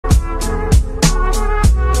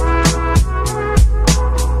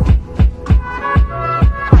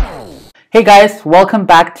Hey guys, welcome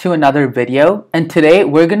back to another video, and today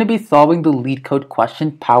we're going to be solving the Leet code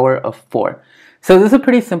question power of 4. So this is a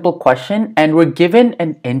pretty simple question, and we're given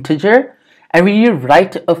an integer and we need to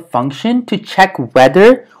write a function to check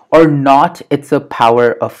whether or not it's a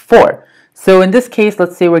power of 4. So in this case,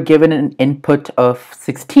 let's say we're given an input of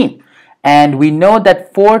 16, and we know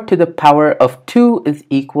that 4 to the power of 2 is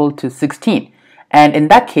equal to 16. And in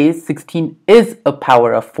that case, 16 is a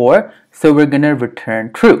power of 4, so we're going to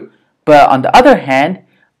return true. But on the other hand,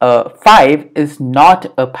 5 is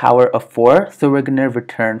not a power of 4, so we're going to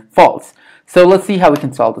return false. So let's see how we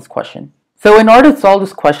can solve this question. So in order to solve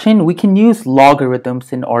this question, we can use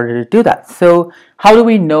logarithms in order to do that. So how do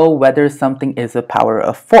we know whether something is a power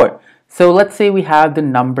of 4? So let's say we have the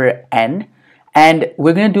number n, and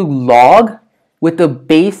we're going to do log with the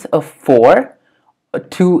base of 4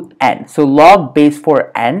 to n. So log base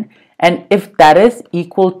 4n. And if that is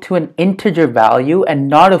equal to an integer value and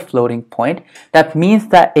not a floating point, that means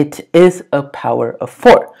that it is a power of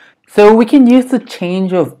 4. So we can use the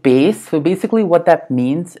change of base. So basically what that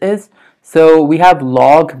means is, so we have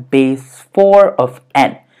log base 4 of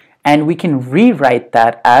n. And we can rewrite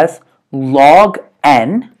that as log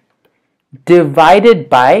n divided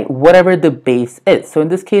by whatever the base is. So in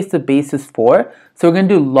this case, the base is 4. So we're going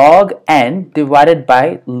to do log n divided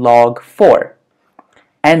by log 4.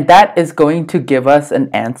 And that is going to give us an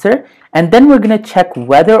answer, and then we're going to check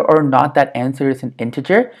whether or not that answer is an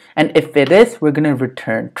integer, and if it is, we're going to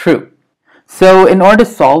return true. So in order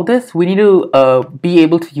to solve this, we need to be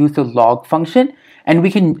able to use the log function, and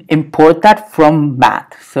we can import that from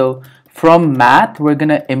math. So from math, we're going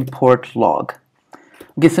to import log.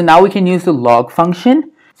 Okay, so now we can use the log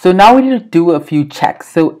function. So now we need to do a few checks.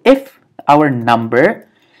 So if our number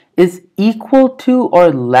is equal to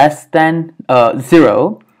or less than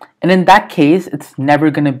 0, and in that case it's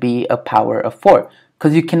never going to be a power of 4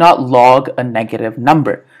 because you cannot log a negative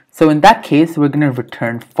number. So in that case we're going to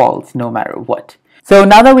return false no matter what. So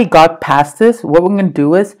now that we got past this, what we're going to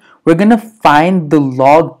do is we're going to find the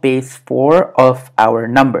log base 4 of our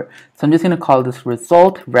number. So I'm just going to call this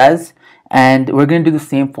result res, and we're going to do the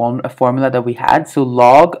same formula that we had. So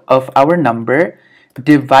log of our number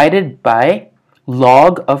divided by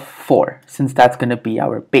log of 4, since that's going to be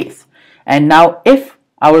our base. And now if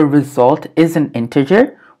our result is an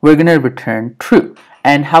integer, we're going to return true.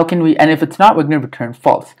 And how can we, and if it's not, we're going to return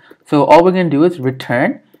false. So all we're going to do is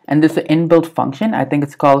return, and this is an inbuilt function. I think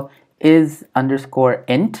it's called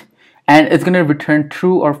is_int, and it's going to return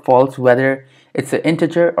true or false whether it's an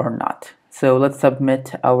integer or not. So let's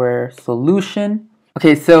submit our solution.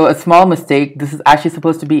 Okay, so a small mistake. This is actually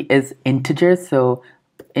supposed to be is integer, so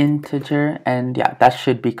integer, and yeah, that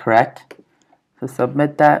should be correct. So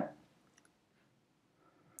submit that.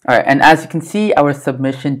 Alright, and as you can see, our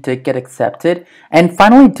submission did get accepted. And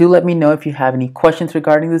finally, do let me know if you have any questions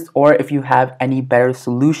regarding this or if you have any better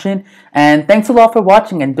solution. And thanks a lot for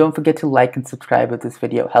watching, and don't forget to like and subscribe if this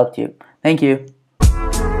video helped you. Thank you.